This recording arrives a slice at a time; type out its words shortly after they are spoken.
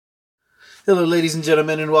Hello, ladies and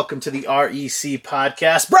gentlemen, and welcome to the REC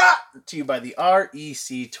podcast, brought to you by the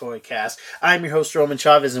REC Toycast. I'm your host, Roman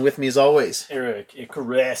Chavez, and with me, as always, Eric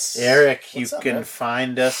Icarus. Eric, What's you up, can man?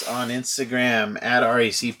 find us on Instagram at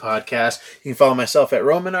REC Podcast. You can follow myself at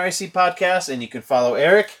Roman REC Podcast, and you can follow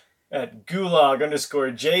Eric At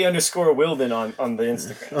gulag_J_Wilden on the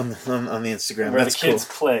Instagram. on the Instagram. Where That's the kids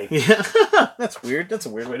cool. play. Yeah, that's weird. That's a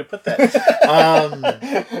weird way to put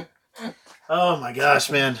that. Oh my gosh,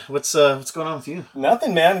 man, what's going on with you?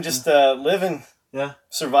 Nothing, man. Just living. Yeah,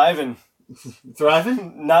 surviving.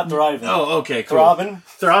 thriving? Not thriving. Oh, okay, cool.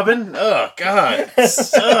 Throbbing. Oh, God.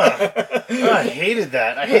 I hated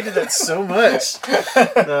that. I hated that so much.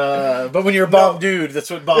 But when you're a bomb dude, that's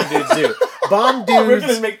what bomb dudes do. Bomb dudes. We're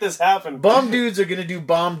going to make this happen. Bomb dudes are going to do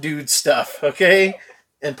bomb dude stuff, okay?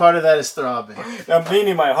 And part of that is throbbing. I'm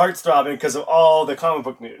meaning my heart's throbbing because of all the comic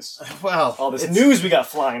book news. Well, All this news we got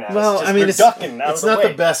flying at us. Well, Just I mean, we're it's ducking out it's of the not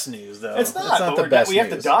way. the best news, though. It's not the best we have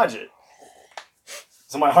to news. dodge it.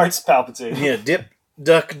 So my heart's palpitating. Yeah, dip,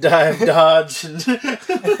 duck, dive, dodge.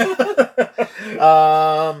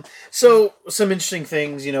 So some interesting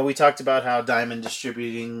things. You know, we talked about how Diamond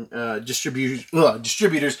distributors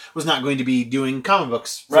was not going to be doing comic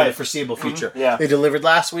books for the foreseeable future. Mm-hmm. Yeah. They delivered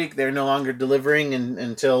last week. They're no longer delivering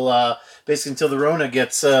until the Rona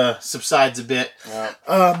gets subsides a bit.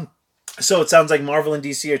 Yeah. So it sounds like Marvel and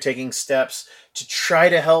DC are taking steps to try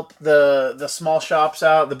to help the small shops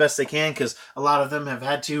out the best they can, because a lot of them have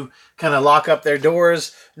had to kind of lock up their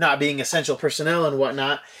doors, not being essential personnel and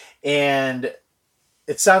whatnot. And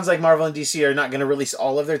it sounds like Marvel and DC are not going to release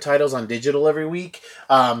all of their titles on digital every week.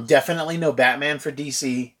 Definitely no Batman for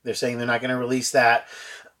DC. They're saying they're not going to release that.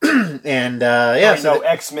 And no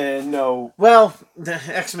X-Men, no. Well, the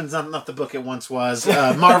X-Men's not the book it once was.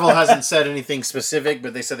 Marvel hasn't said anything specific,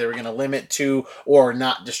 but they said they were going to limit to or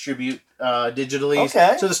not distribute digitally.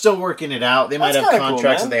 Okay. So they're still working it out. They might That's have kinda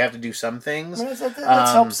contracts cool, that they have to do some things. I mean,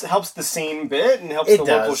 that helps the scene bit and helps It the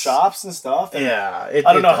local does. shops and stuff. And Yeah.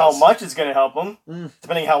 I don't know how does. much it's going to help them,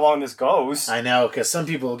 depending how long this goes. I know, because some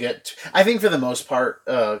people I think for the most part,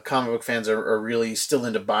 comic book fans are really still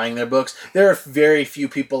into buying their books. There are very few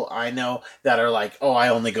people I know that are like, oh, I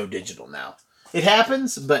only go digital now. It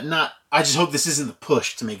happens, but not. I just hope this isn't the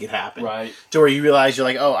push to make it happen. Right. To where you realize you're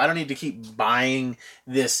like, oh, I don't need to keep buying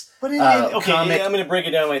this But comic. I'm going to break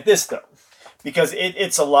it down like this, though. Because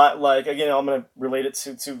it's a lot like, again, I'm going to relate it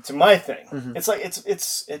to my thing. Mhm. It's like,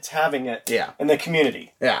 it's having it Yeah. in the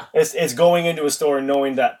community. Yeah. It's going into a store and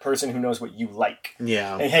knowing that person who knows what you like.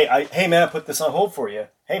 Yeah. And hey man, I put this on hold for you.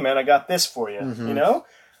 Hey man, I got this for you. Mhm. You know?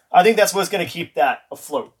 I think that's what's going to keep that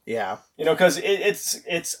afloat. Yeah. You know, because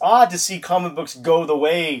it's odd to see comic books go the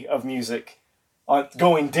way of music,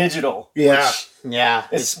 going digital. Yeah. which Yeah.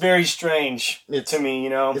 it's very strange to me. You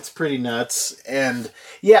know, It's pretty nuts. And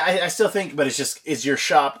yeah, I still think, but is your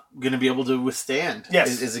shop going to be able to withstand?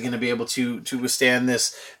 Yes. Is it going to be able to withstand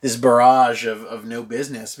this barrage of no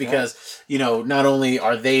business? Because, you know, not only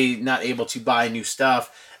are they not able to buy new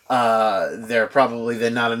stuff, they're probably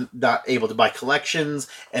then not able to buy collections,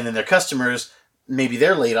 and then their customers, maybe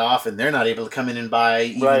they're laid off and they're not able to come in and buy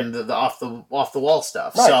even the off the wall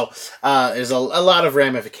stuff. Right. So there's a lot of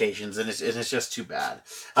ramifications, and it's just too bad.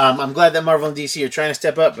 I'm glad that Marvel and DC are trying to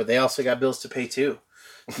step up, but they also got bills to pay too.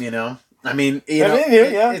 You know, I mean,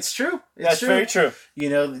 it's true. that's very true. You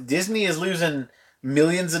know, Disney is losing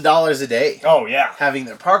millions of dollars a day. Oh yeah, Having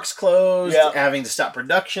their parks closed, Yeah. having to stop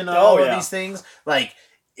production on all of these things. Like,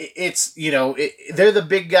 it's, you know, they're the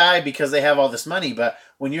big guy because they have all this money, but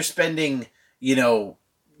when you're spending,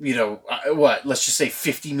 what, let's just say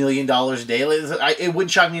 $50 million a day, it wouldn't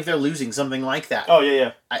shock me if they're losing something like that. Oh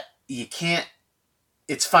yeah. You can't,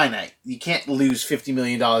 it's finite. You can't lose $50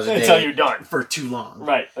 million a day Until you're done. for too long.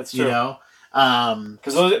 Right, that's true. You know?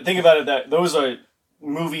 Because think about it, those are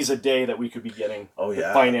movies a day that we could be getting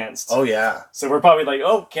financed. Oh, yeah. So we're probably like,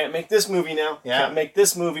 oh, can't make this movie now. Yeah. Can't make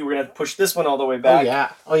this movie. We're going to have to push this one all the way back.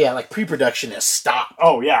 Oh, yeah. Like, pre-production is stopped.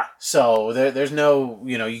 Oh, yeah. So there's no,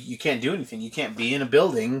 you can't do anything. You can't be in a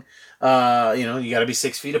building. You got to be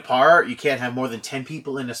 6 feet apart. You can't have more than 10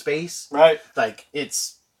 people in a space. Right. Like,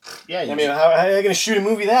 it's, yeah. I mean, how are you going to shoot a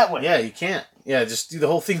movie that way? Yeah, you can't. Yeah, just do the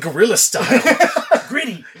whole thing guerrilla style.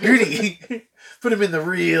 Gritty. Put them in the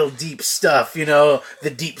real deep stuff,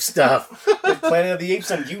 the deep stuff. Like Planet of the Apes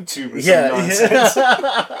on YouTube or some nonsense.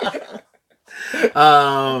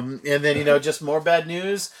 And then, just more bad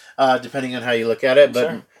news, depending on how you look at it. But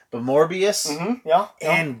Sure. But Morbius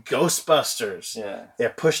and Ghostbusters, they're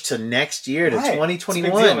pushed to next year, to 2021. It's a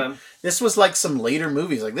big deal, man. This was like some later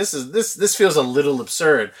movies. Like this feels a little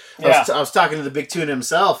absurd. Yeah. I was talking to the Big Tuna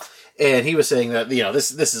himself, And he was saying that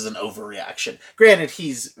this is an overreaction. Granted,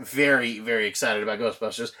 he's very, very excited about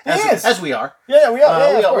Ghostbusters, as we are. Yeah, we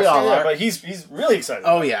are. We all are. But he's really excited.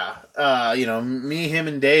 Oh yeah, me, him,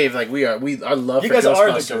 and Dave, like we are love. You for guys Ghostbusters.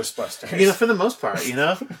 are the Ghostbusters. For the most part,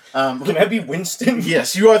 Can I be Winston?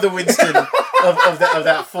 Yes, you are the Winston of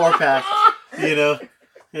that 4-pack.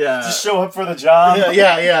 Yeah. Just show up for the job.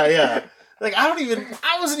 Yeah. Like I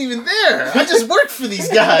wasn't even there. I just worked for these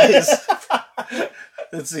guys.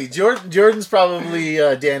 Let's see. Jordan's probably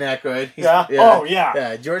Dan Aykroyd. Oh yeah.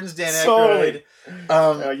 Yeah. Jordan's Dan Aykroyd.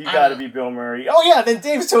 You got to be Bill Murray. Oh yeah. Then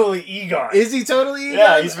Dave's totally Egon. Is he totally Egon?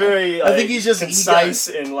 Yeah, he's very. I think he's just concise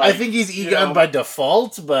Egon. and I think he's Egon by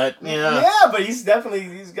default, but Yeah, but he's definitely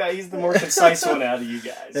he's the more concise one out of you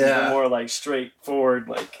guys. He's the more straightforward.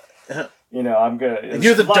 I'm gonna.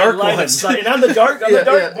 You're the dark one, and I'm the dark. I'm the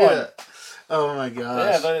dark one. Yeah. Oh my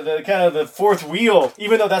gosh. Yeah, the kind of the fourth wheel,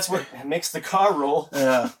 even though that's what makes the car roll.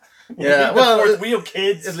 Yeah. Yeah. Well, fourth wheel,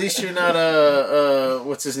 kids. At least you're not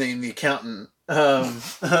what's his name, the accountant.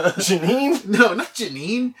 Janine? No, not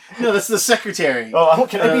Janine. No, that's the secretary. Oh,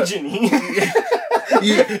 can I be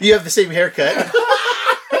Janine? you have the same haircut.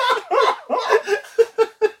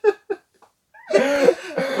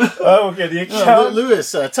 Okay, the accountant.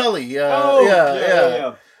 Lewis, Tully. Yeah. Oh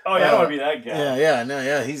yeah, I don't want to be that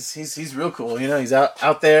guy. He's real cool. He's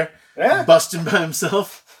out there, busting by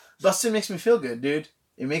himself. Busting makes me feel good, dude.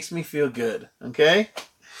 It makes me feel good. Okay.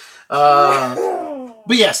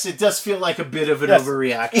 But yes, it does feel like a bit of an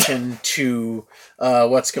overreaction to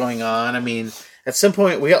what's going on. I mean, at some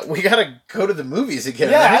point we got to go to the movies again.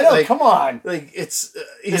 Yeah, right? I know. Come on. It's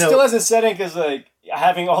it still hasn't set in because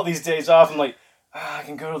having all these days off. I'm like. I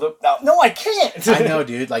can go to the... No, I can't. I know,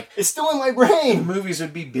 dude. It's still in my brain. The movies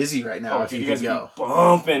would be busy right now if you could go. Be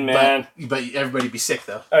bumping, man. But everybody'd be sick,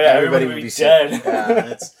 though. Oh, yeah. Everybody would be dead. Sick. Yeah,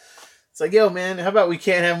 it's like, yo, man, how about we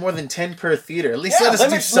can't have more than 10 per theater? At least let us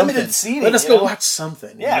do something. Limited seating, let us go watch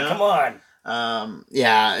something. Yeah, come on.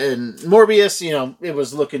 And Morbius, it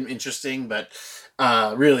was looking interesting, but...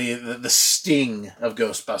 really, the sting of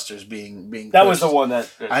Ghostbusters being that pushed. Was the one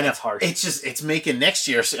that I know. It's harsh. It's making next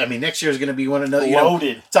year. I mean, next year is going to be one another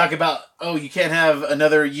loaded. Talk about you can't have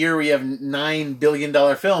another year where you have $9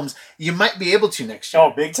 billion films. You might be able to next year.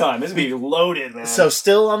 Oh, big time! This is gonna be loaded, man. So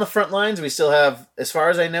still on the front lines, we still have, as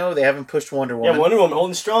far as I know, they haven't pushed Wonder Woman. Yeah, Wonder Woman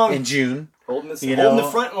holding strong in June. Holding the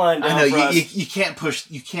front line down. I know for us. you can't push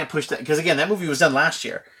that because again, that movie was done last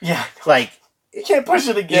year. Yeah, you can't push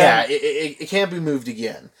it again. Yeah, it can't be moved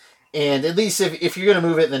again. And at least if you're going to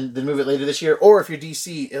move it, then move it later this year. Or if you're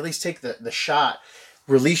DC, at least take the shot.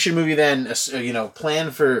 Release your movie then,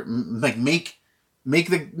 plan for, make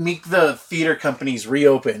the theater companies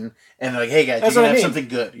reopen. And they're like, hey guys, you're going to have something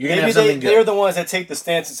good. You're going to have something good. They're the ones that take the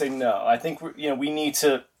stance and say, no, I think we need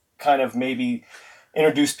to kind of maybe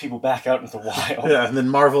introduce people back out into the wild. Yeah, and then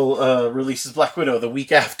Marvel releases Black Widow the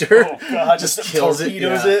week after. Oh god, just kills it.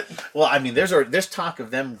 Yeah. Well, I mean, there's talk of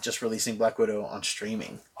them just releasing Black Widow on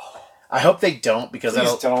streaming. I hope they don't because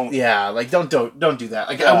don't. Yeah, don't do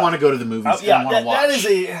that. I want to go to the movies. I want to watch. That is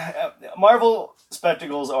Marvel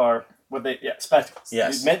spectacles are what they spectacles.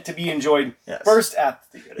 Yes, it's meant to be enjoyed first at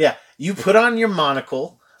the theater. Yeah, you put on your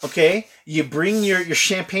monocle. Okay, you bring your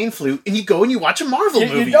champagne flute and you go and you watch a Marvel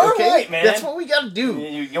movie. You're darn okay? right, man. That's what we got to do.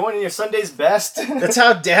 You go in your Sunday's best. That's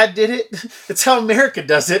how Dad did it. That's how America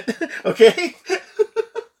does it. Okay.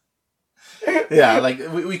 Yeah,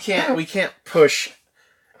 we can't push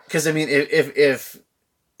because I mean if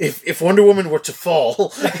Wonder Woman were to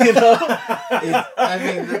fall, the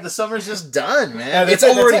summer's just done, man. Yeah, it's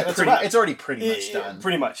already pretty much done.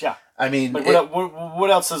 Pretty much, yeah. I mean, what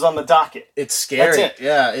else is on the docket? It's scary. That's it.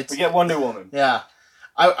 Yeah, we get Wonder Woman. Yeah,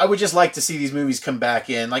 I would just like to see these movies come back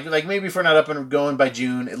in. Like maybe if we're not up and going by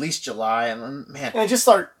June, at least July, and man, and just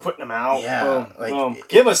start putting them out. Yeah,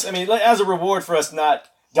 give us. I mean, as a reward for us not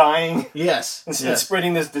dying. Yes, and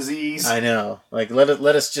spreading this disease. I know. Let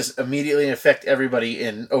us just immediately affect everybody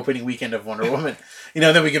in opening weekend of Wonder Woman.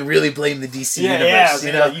 then we can really blame the DC universe.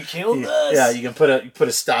 You killed us. Yeah, you can put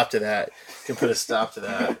a stop to that. You can put a stop to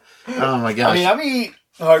that. Oh my gosh. I mean, I'd be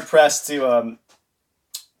hard pressed to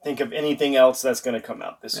think of anything else that's going to come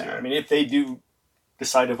out this year. I mean, if they do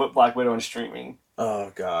decide to put Black Widow on streaming.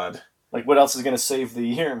 Oh God. What else is going to save the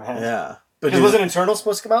year, man? Yeah. But wasn't Eternal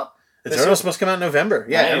supposed to come out? Eternal's supposed to come out in November.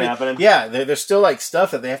 Yeah, there's still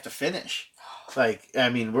stuff that they have to finish.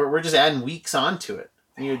 We're just adding weeks onto it.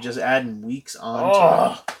 You're just adding weeks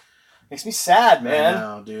onto it. Makes me sad, man. I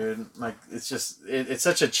know, dude. It's just it's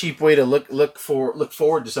such a cheap way to look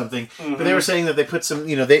forward to something. Mm-hmm. But they were saying that they put some,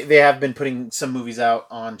 they have been putting some movies out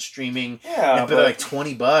on streaming. Yeah, and put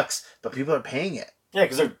 $20, but people are paying it. Yeah,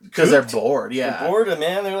 because they're bored. Yeah, they're bored, and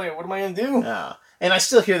man, they're like, what am I gonna do? Yeah. And I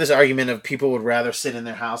still hear this argument of people would rather sit in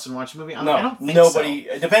their house and watch a movie. I don't think nobody.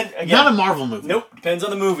 so. It depends. Again, Not a Marvel movie. Nope. Depends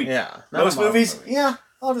on the movie. Yeah. Most movies, yeah,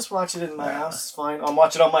 I'll just watch it in my house. It's fine. I'll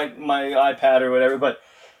watch it on my iPad or whatever. But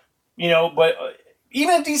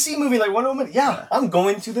even a DC movie like Wonder Woman, I'm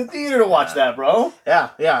going to the theater to watch that, bro.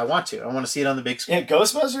 Yeah, I want to. I want to see it on the big screen. Yeah,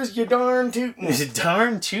 Ghostbusters, you darn tootin'.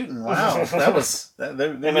 Darn tootin'. Wow. That was...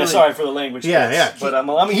 really... sorry for the language. Yeah. But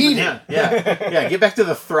I'm heated. Yeah. Get back to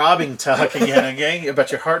the throbbing talk again, okay? About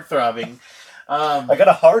your heart throbbing. I got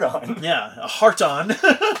a heart on. Yeah, a heart on.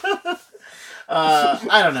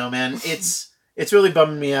 I don't know, man. It's really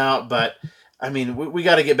bumming me out, but... I mean, we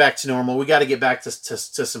got to get back to normal. We got to get back to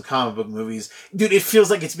some comic book movies. Dude, it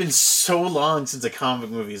feels like it's been so long since a comic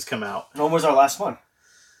book movie has come out. When was our last one?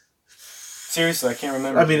 Seriously, I can't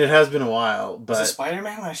remember. I mean, it has been a while. But was it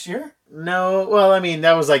Spider-Man last year? No. Well, I mean,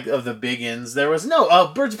 that was like of the big ins. There was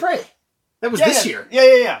Birds of Prey. That was this year.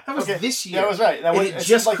 Yeah. That was this year. That was right. It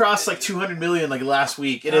just crossed like 200 million like last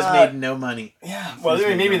week. It has made no money. Yeah. Well,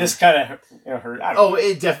 maybe this kind of hurt. I don't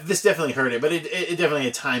know. This definitely hurt it, but it definitely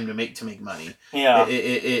had time to make money. Yeah.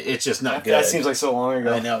 It's just not good. That seems like so long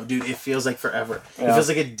ago. I know, dude. It feels like forever. Yeah. It feels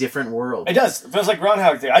like a different world. It does. It feels like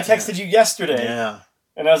Groundhog Day. I texted you yesterday. Yeah.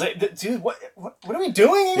 And I was like, dude, what are we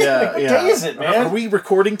doing? Yeah, what day is it, man? Are we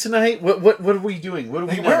recording tonight? What are we doing? What are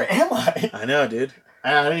we doing? Where am I? I know, dude.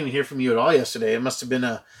 I didn't even hear from you at all yesterday. It must have been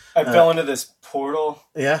I fell into this portal.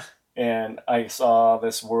 Yeah. And I saw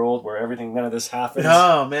this world where none of this happens.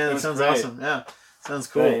 Oh, man, that sounds great. Awesome. Yeah. Sounds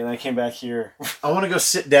cool. And I came back here. I want to go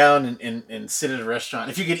sit down and sit at a restaurant.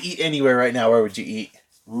 If you could eat anywhere right now, where would you eat?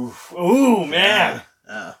 Ooh, man.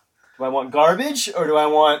 Yeah. Do I want garbage or do I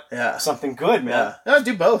want something good, man? Yeah. No,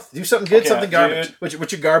 do both. Do something good, something garbage.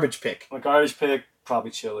 What's your garbage pick? My garbage pick, probably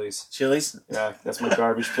Chili's. Chili's? Yeah, that's my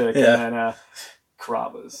garbage pick. Yeah. And then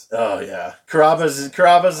Carrabba's. Oh, yeah. Carrabba's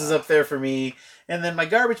is up there for me. And then my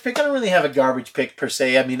garbage pick, I don't really have a garbage pick per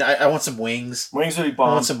se. I mean, I want some wings. Wings would be bomb.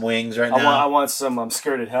 I want some wings right now. I want some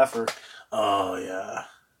skirted heifer. Oh, yeah.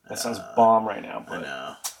 That sounds bomb right now. But...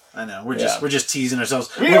 I know. We're just teasing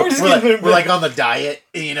ourselves. We're like on the diet,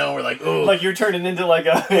 We're like, oh, like you're turning into like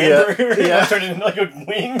a hamburger. Yeah. I'm turning into like a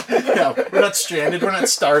wing. Yeah, we're not stranded. We're not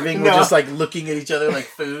starving. No. We're just like looking at each other like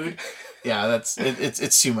food. Yeah,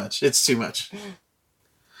 it's too much. It's too much.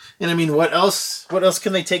 And I mean, what else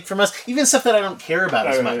can they take from us? Even stuff that I don't care about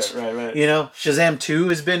as much. Right. Shazam 2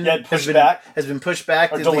 has been pushed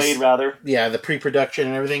back. Or delayed, rather. Yeah, the pre-production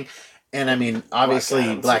and everything. And I mean,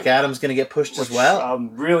 obviously, Black Adam's going to get pushed as well.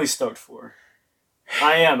 I'm really stoked for.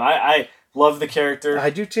 I am. I love the character. I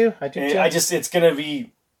do too. It's going to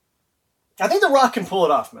be... I think The Rock can pull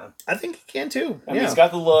it off, man. I think he can too. I mean, he's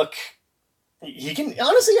got the look. He can...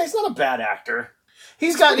 Honestly, he's not a bad actor.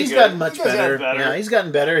 He's gotten much better. Yeah, he's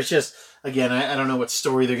gotten better. It's just, again, I don't know what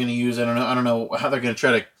story they're going to use. I don't know how they're going to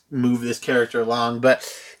try to move this character along, but...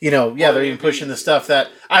 they're even pushing the stuff that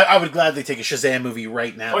I would gladly take a Shazam movie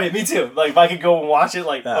right now. Oh, yeah, me too. Like, if I could go and watch it,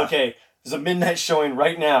 okay, there's a midnight showing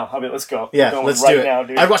right now. I mean, let's go. Yeah, let's do it. Now,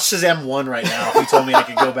 dude. I'd watch Shazam 1 right now. If you told me I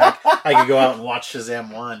could go back, I could go out and watch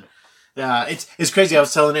Shazam 1. Yeah, it's crazy. I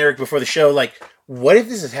was telling Eric before the show, like, what if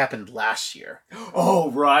this had happened last year? Oh,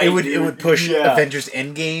 right. It would push Avengers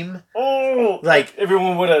Endgame. Oh, like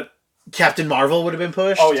everyone would have. Captain Marvel would have been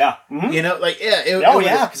pushed. Oh yeah, mm-hmm.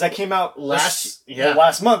 Because that came out last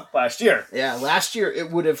month. Last year. Yeah, last year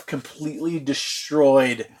it would have completely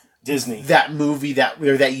destroyed Disney. That movie that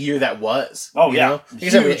year that was. Oh yeah,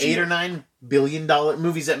 because we had $8 or $9 billion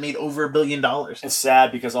movies that made over $1 billion. It's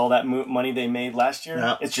sad because all that money they made last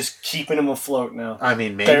year, it's just keeping them afloat now. I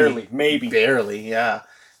mean, barely, yeah.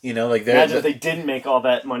 Imagine if they didn't make all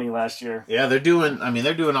that money last year. Yeah, they're doing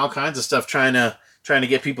all kinds of stuff trying to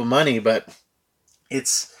get people money, but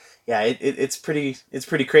it's pretty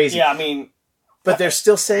crazy. Yeah, I mean, but they're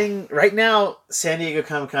still saying right now San Diego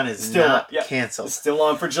Comic-Con is still not canceled. It's still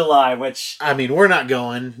on for July, which we're not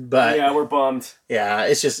going, but yeah, we're bummed. Yeah,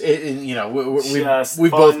 it's just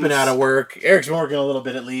we've both been out of work. Eric's been working a little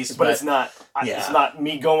bit at least, but it's not. It's not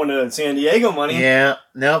me going to San Diego money. Yeah,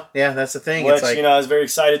 no, yeah, that's the thing. Which I was very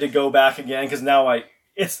excited to go back again because now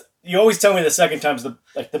you always tell me the second time's the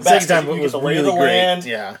best. Second time you was get the lay really of the great. land.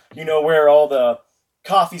 Yeah, you know where all the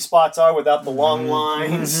coffee spots are without the long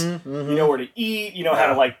lines. Mm-hmm. You know where to eat. You know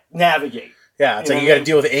how to navigate. Yeah, it's you got to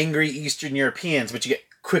deal with angry Eastern Europeans, but you get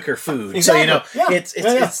quicker food. Exactly. So it's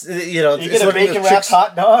you get a bacon wrapped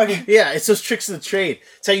hot dog. Yeah, it's those tricks of the trade.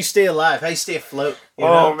 It's how you stay alive, how you stay afloat.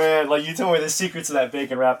 Oh man, you tell me the secrets of that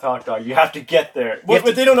bacon wrapped hot dog. You have to get there.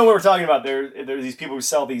 But they don't know what we're talking about. There's these people who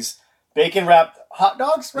sell these bacon wrapped hot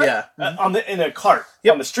dogs, right? Yeah. In a cart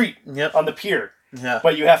on the street, on the pier. Yeah.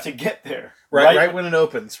 but you have to get there. Right when it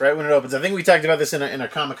opens. Right when it opens. I think we talked about this in a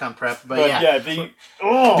Comic-Con prep, but yeah.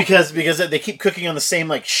 Because they keep cooking on the same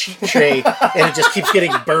like sheet tray, and it just keeps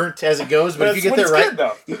getting burnt as it goes. But if you get there right,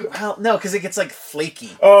 well, no, because it gets like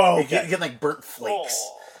flaky. Oh, okay. You get like burnt flakes.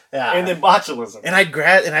 Oh. Yeah, and then botulism. And I'd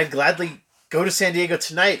gladly go to San Diego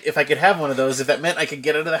tonight if I could have one of those. If that meant I could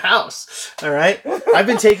get out of the house. All right. I've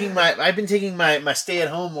been taking my stay at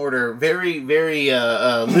home order very very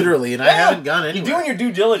literally, and I haven't gone anywhere. You're doing your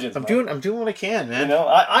due diligence. I'm doing what I can, man. You know,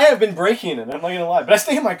 I have been breaking it. I'm not gonna lie, but I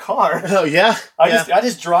stay in my car. Oh yeah. I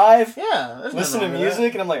just drive. Yeah. Listen to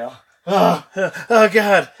music, and I'm like, oh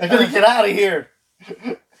God, I gotta get out of here.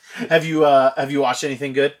 Have you watched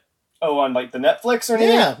anything good? Oh, on like the Netflix or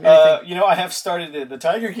anything? Yeah. You know, I have started the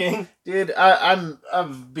Tiger King. Dude,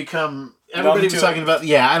 I've become. Everybody was talking about.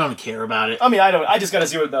 Yeah, I don't care about it. I mean, I just got to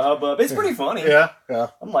see what the hubbub. It's pretty funny. Yeah.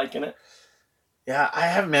 I'm liking it. Yeah, I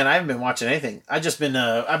haven't been watching anything. I've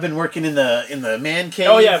been working in the man cave.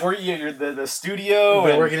 Oh yeah, you're the studio.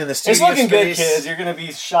 We're working in the studio. It's looking space. good, kids. You're gonna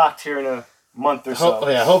be shocked here in a month or so.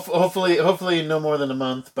 Hopefully no more than a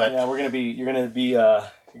month. But yeah,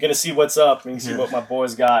 you're gonna see what's up and see what my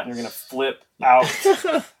boys got, and you're gonna flip out.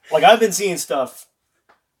 Like I've been seeing stuff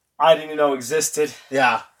I didn't even know existed.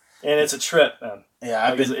 Yeah, and it's a trip, man.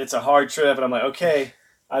 Yeah, it's a hard trip, and I'm like, okay,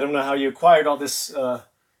 I don't know how you acquired all this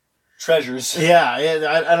treasures. Yeah,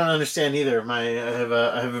 I don't understand either. I have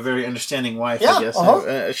a very understanding wife. Yeah, I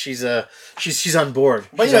guess she's on board.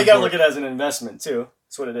 But you gotta look at it as an investment too.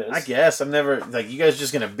 That's what it is. I guess I'm never like you guys.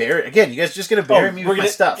 Just gonna bury again. You guys just gonna bury me with my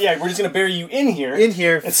stuff. Yeah, we're just gonna bury you in here. And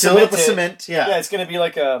fill it with cement. Yeah, yeah. It's gonna be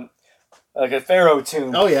like a pharaoh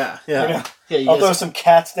tomb. Oh yeah. I'll throw some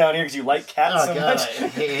cats down here because you like cats so much. I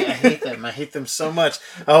hate them. I hate them so much.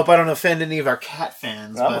 I hope I don't offend any of our cat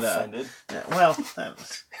fans. I'm offended. Well,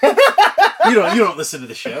 you don't listen to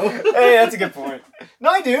the show. Hey, that's a good point. No,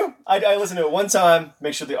 I do. I listen to it one time.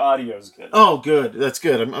 Make sure the audio is good. Oh, good. That's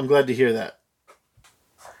good. I'm glad to hear that.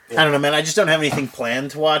 I don't know, man. I just don't have anything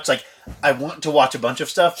planned to watch. Like, I want to watch a bunch of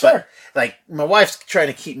stuff, but like my wife's trying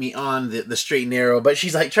to keep me on the straight and narrow. But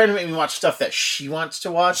she's like trying to make me watch stuff that she wants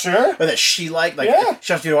to watch, or that she liked. Like,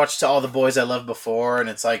 she wants me to watch to All the Boys I Loved Before, and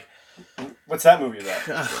it's like, what's that movie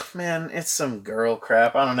about? Man, it's some girl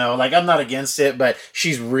crap. I don't know. Like, I'm not against it, but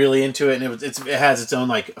she's really into it, and it has its own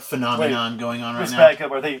like phenomenon going on right now. Back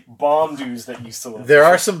up. Are they bomb dudes that used to live? There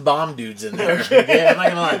are some bomb dudes in there. Okay, I'm not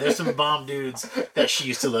gonna lie. There's some bomb dudes that she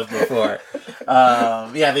used to live before.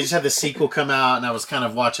 Yeah, they just had the sequel come out, and I was kind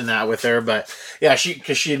of watching that with her. But yeah,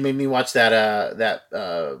 because she had made me watch that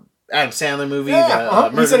Adam Sandler movie. You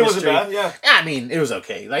said it wasn't bad. Yeah, I mean, it was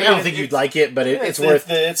okay. Like, I don't think you'd like it, but it's worth.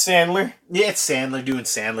 It's Sandler. Yeah, it's Sandler doing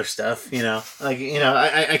Sandler stuff. You know, like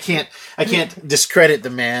I can't discredit the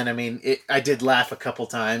man. I mean, I did laugh a couple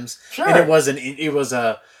times, and it was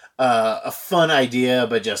a fun idea,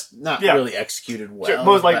 but just not really executed well. Sure.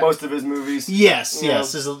 Most of his movies. Yes.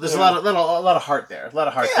 There's a lot of heart there. A lot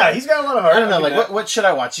of heart. Yeah, he's got a lot of heart. I don't know. Like, what should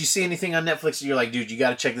I watch? You see anything on Netflix? And you're like, dude, you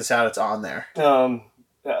got to check this out. It's on there.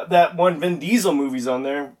 That one Vin Diesel movie's on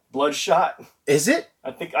there. Bloodshot. Is it?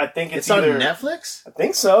 I think it's on either, Netflix. I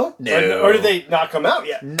think so. No. Or did they not come out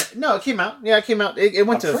yet? No, it came out. Yeah, it came out. It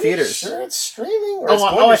went to the theaters. Sure, it's streaming.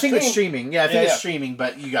 I think it's streaming. Yeah, I think it's streaming,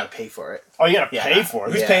 but you got to pay for it. Oh, you got to pay for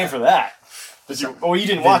it. Who's paying for that? You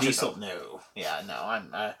didn't watch it. No. Yeah,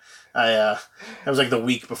 no. I was like the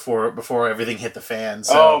week before everything hit the fan.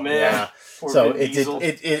 So, oh man. Yeah. So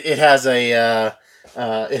it has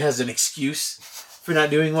an excuse for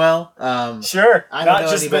not doing well. Sure. I don't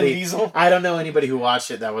know just anybody. Vin Diesel. I don't know anybody who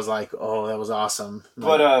watched it that was like, "Oh, that was awesome."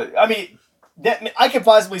 But I mean, I could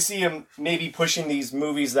possibly see him maybe pushing these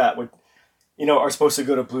movies that would, are supposed to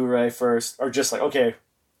go to Blu-ray first, or just like, okay,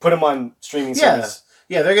 put them on streaming service.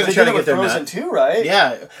 Yeah, they're going to try to get their Frozen 2, right?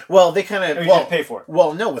 Yeah. Well, they kind of... you didn't pay for it.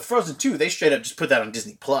 Well, no, with Frozen 2, they straight up just put that on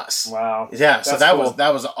Disney+. Wow. Yeah, so that was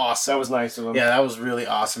awesome. That was nice of them. Yeah, that was really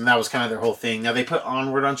awesome. That was kind of their whole thing. Now, they put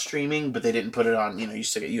Onward on streaming, but they didn't put it on, you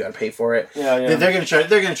got to pay for it. Yeah. They're going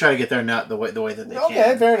to try to get their nut the way that they can.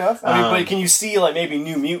 Okay, fair enough. I mean, but can you see, like, maybe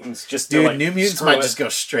New Mutants just Dude, New Mutants might just go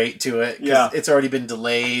straight to it, because it's already been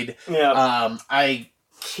delayed. Yeah. I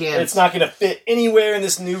can't... It's not going to fit anywhere in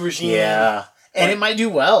this new regime. Yeah. And it might do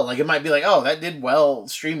well. Like, it might be like, oh, that did well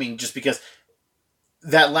streaming, just because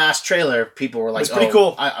that last trailer, people were like, it's pretty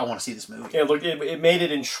cool. I want to see this movie. Yeah, look, it made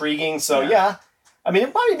it intriguing. So, yeah. I mean,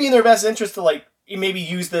 it might be in their best interest to, like, maybe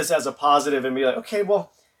use this as a positive and be like, okay,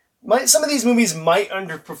 well, some of these movies might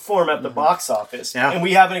underperform at the box office. Yeah. And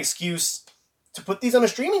we have an excuse to put these on a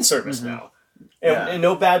streaming service now. And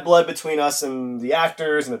no bad blood between us and the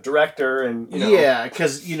actors and the director. And Yeah,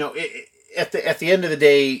 because, at the end of the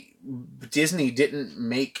day, Disney didn't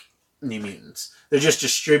make New Mutants. They're just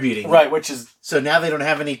distributing. Right, which is... So now they don't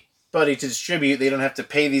have anybody to distribute. They don't have to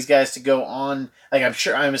pay these guys to go on. Like,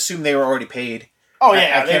 I'm assuming they were already paid. Oh,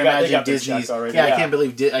 yeah. I can't imagine Disney's already. Yeah, I can't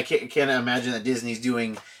believe... I can't imagine that Disney's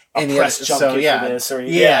doing any press junket for this. Or,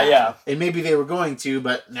 yeah. And maybe they were going to,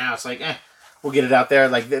 but now it's like, we'll get it out there.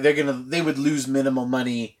 Like, they would lose minimal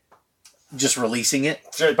money just releasing it.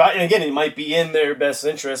 Sure, but again, it might be in their best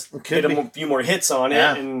interest. Get a few more hits on it,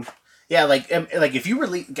 and like if you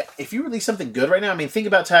release something good right now, I mean, think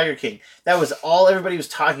about Tiger King. That was all everybody was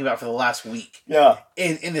talking about for the last week. Yeah.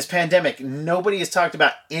 In this pandemic, nobody has talked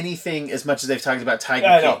about anything as much as they've talked about Tiger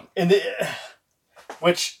King. I know,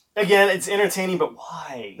 which again, it's entertaining, but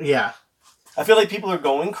why? Yeah. I feel like people are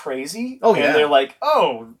going crazy. Oh yeah. And they're like,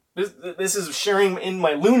 this is sharing in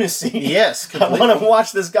my lunacy. Yes. Completely. I want to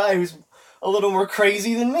watch this guy who's a little more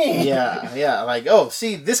crazy than me. Yeah. Like,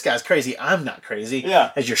 see, this guy's crazy. I'm not crazy. Yeah.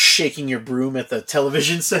 As you're shaking your broom at the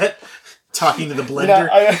television set, talking to the blender.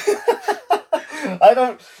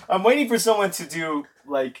 I'm waiting for someone to do,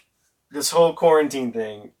 like, this whole quarantine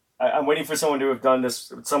thing. I'm waiting for someone to have done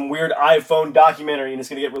some weird iPhone documentary, and it's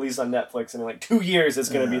going to get released on Netflix, and in, like, 2 years, it's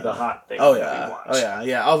going to be the hot thing that we watch.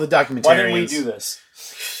 Yeah. All the documentarians. Why didn't we do this?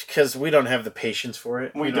 Because we don't have the patience for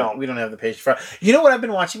it. We don't. We don't have the patience for it. You know what I've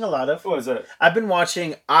been watching a lot of? What is it? I've been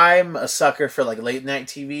watching... I'm a sucker for, like, late night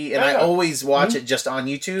TV, and I always watch it just on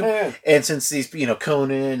YouTube. Yeah. And since these,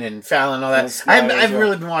 Conan and Fallon and all that... I haven't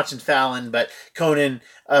really been watching Fallon, but Conan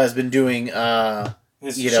has been doing...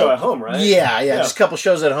 his show at home, right? Yeah. Just a couple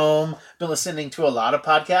shows at home. Been listening to a lot of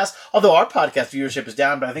podcasts. Although our podcast viewership is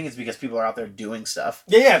down, but I think it's because people are out there doing stuff.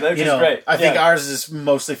 Yeah, that's great. I think ours is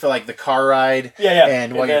mostly for like the car ride. Yeah.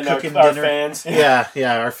 And while you're cooking our dinner. Fans.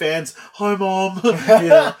 Yeah, our fans. Hi, Mom.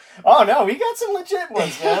 Oh no, we got some legit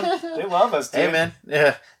ones, man. They love us, dude. Hey, man.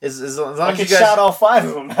 Yeah. As long I as can you guys shout all 5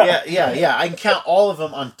 of them. Yeah. I can count all of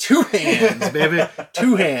them on 2 hands, baby.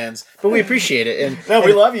 2 hands. But we appreciate it, and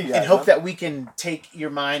we love you guys, and hope that we can take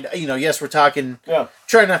your mind. Yes, we're talking. Yeah.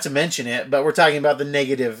 Try not to mention it, but we're talking about the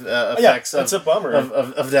negative effects it's a bummer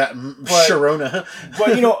of that Sharona.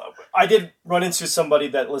 But I did run into somebody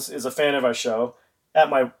that is a fan of our show at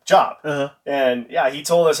my job, and he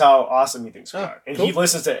told us how awesome he thinks we are, and he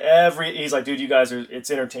listens to he's like, dude, you guys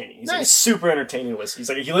it's entertaining. He's like, it's super entertaining to listen. He's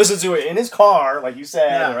like, he listens to it in his car, like you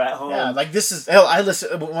said, or at home. Yeah, like this is hell. I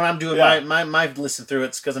listen when I'm doing my listen through.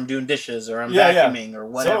 It's because I'm doing dishes or I'm vacuuming or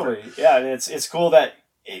whatever. Totally. Yeah, and it's cool that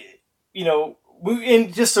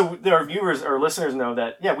and just so our viewers or listeners know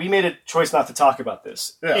that we made a choice not to talk about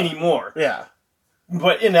this anymore. Yeah.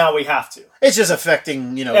 But now we have to. It's just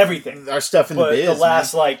affecting, everything. Our stuff in the biz. The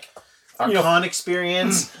last, our con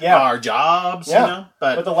experience, our jobs,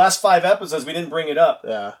 But the last 5 episodes, we didn't bring it up.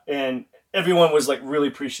 Yeah. And everyone was, like, really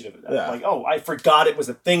appreciative of that. Yeah. Like, I forgot it was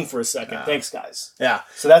a thing for a second. Yeah. Thanks, guys. Yeah.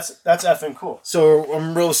 So that's effing cool. So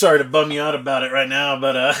I'm real sorry to bum you out about it right now,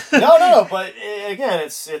 but... No. But, again,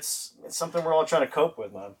 it's something we're all trying to cope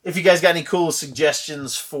with, man. If you guys got any cool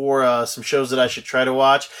suggestions for some shows that I should try to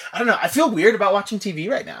watch, I don't know. I feel weird about watching TV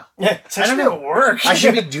right now. Yeah, I don't know. Work. I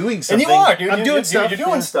should be doing something. And you are, dude. I'm doing stuff. You're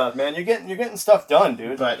doing stuff, man. You're getting stuff done,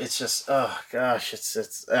 dude. But it's just, oh gosh,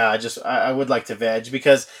 I would like to veg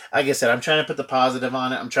because, like I said, I'm trying to put the positive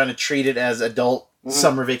on it. I'm trying to treat it as adult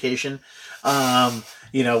summer vacation. And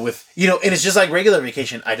it's just like regular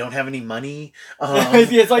vacation. I don't have any money.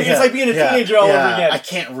 It's like being a teenager all over again. I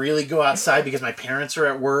can't really go outside because my parents are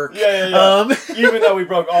at work. Yeah. Even though we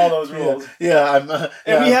broke all those rules. Yeah,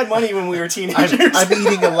 we had money when we were teenagers. I'm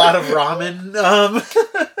eating a lot of ramen.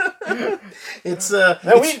 It's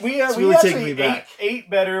really taking me back. Ate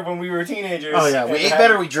better when we were teenagers. Oh yeah, we ate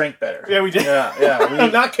better. We drank better. Yeah, we did. Yeah.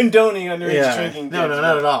 I'm not condoning underage drinking. No,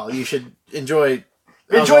 not at all. You should enjoy.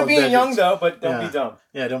 Enjoy being young though, but don't be dumb.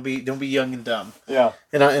 Yeah, don't be young and dumb. Yeah.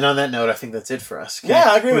 And on that note, I think that's it for us. Okay?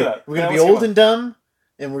 Yeah, I agree with that. We're gonna be old and dumb,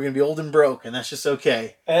 and we're gonna be old and broke, and that's just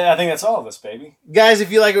okay. And I think that's all of us, baby. Guys,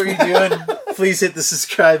 if you like what you're doing, please hit the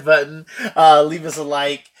subscribe button. Leave us a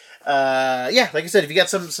like. Like I said, if you got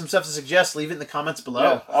some stuff to suggest, leave it in the comments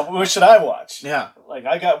below. Yeah. What should I watch? Yeah. Like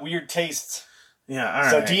I got weird tastes. Yeah, all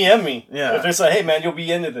So right. DM me. Yeah. If it's like, hey man, you'll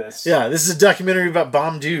be into this. Yeah, this is a documentary about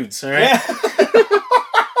bomb dudes, all right? Yeah.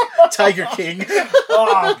 Tiger King.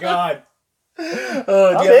 Oh God.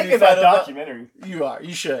 I'm making that documentary. You are.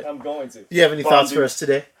 You should. I'm going to. Do you have any thoughts for us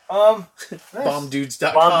today?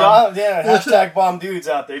 Bombdudes.com. Hashtag bombdudes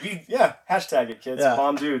out there. Hashtag it, kids. Yeah.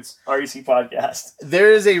 Bombdudes. REC podcast.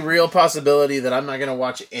 There is a real possibility that I'm not going to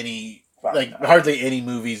watch any hardly any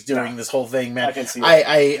movies during this whole thing, man. I can see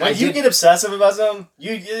that. When you get obsessive about something,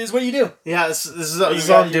 is what you do. Yeah, this is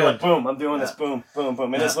all I'm doing. Like, boom, I'm doing this. Boom, boom,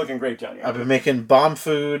 boom, and it's looking great down here. I've been making bomb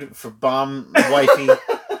food for bomb wifey,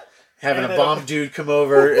 having a bomb dude come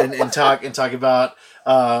over and talk about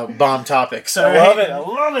bomb topics. I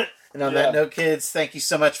love it. And on that note, kids, thank you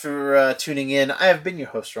so much for tuning in. I have been your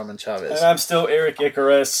host, Roman Chavez. And I'm still Eric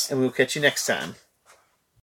Icarus. And we'll catch you next time.